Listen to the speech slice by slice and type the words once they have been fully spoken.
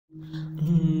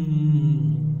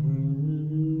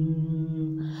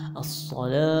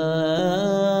الصلاة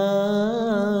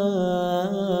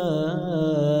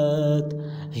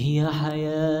هي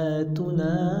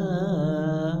حياتنا،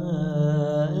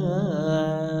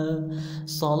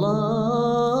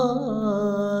 صلاتي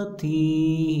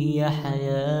هي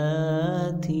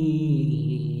حياتي،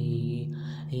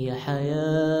 هي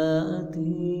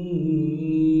حياتي.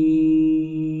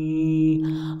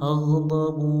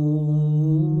 أغضب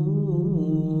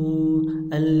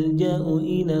ألجأ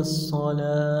إلى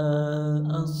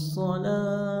الصلاة،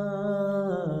 الصلاة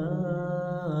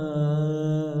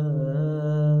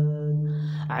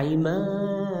عماد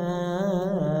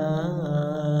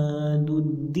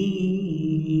الدين.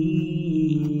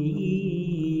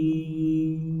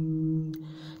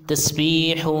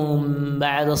 تسبيح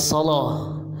بعد الصلاة.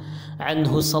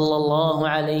 عنه صلى الله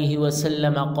عليه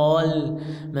وسلم قال: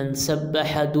 من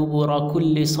سبح دبر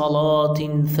كل صلاة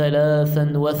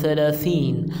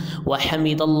 33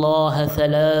 وحمد الله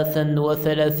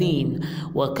 33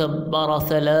 وكبر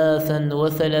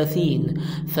 33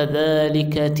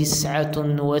 فذلك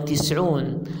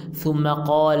 99. ثم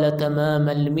قال تمام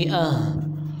 100: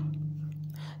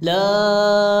 لا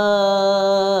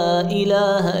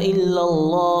إله إلا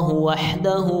الله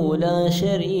وحده لا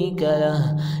شريك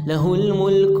له، له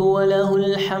الملك وله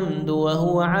الحمد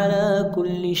وهو على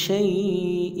كل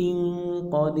شيء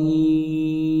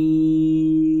قدير.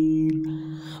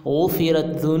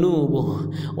 غفرت ذنوبه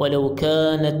ولو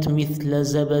كانت مثل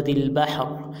زبد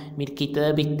البحر. من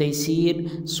كتاب التيسير،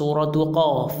 سورة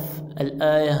قاف،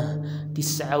 الآية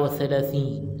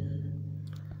 39.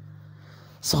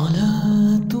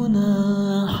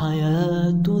 صلاتنا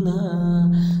حياتنا،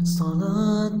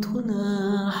 صلاتنا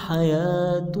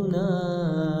حياتنا.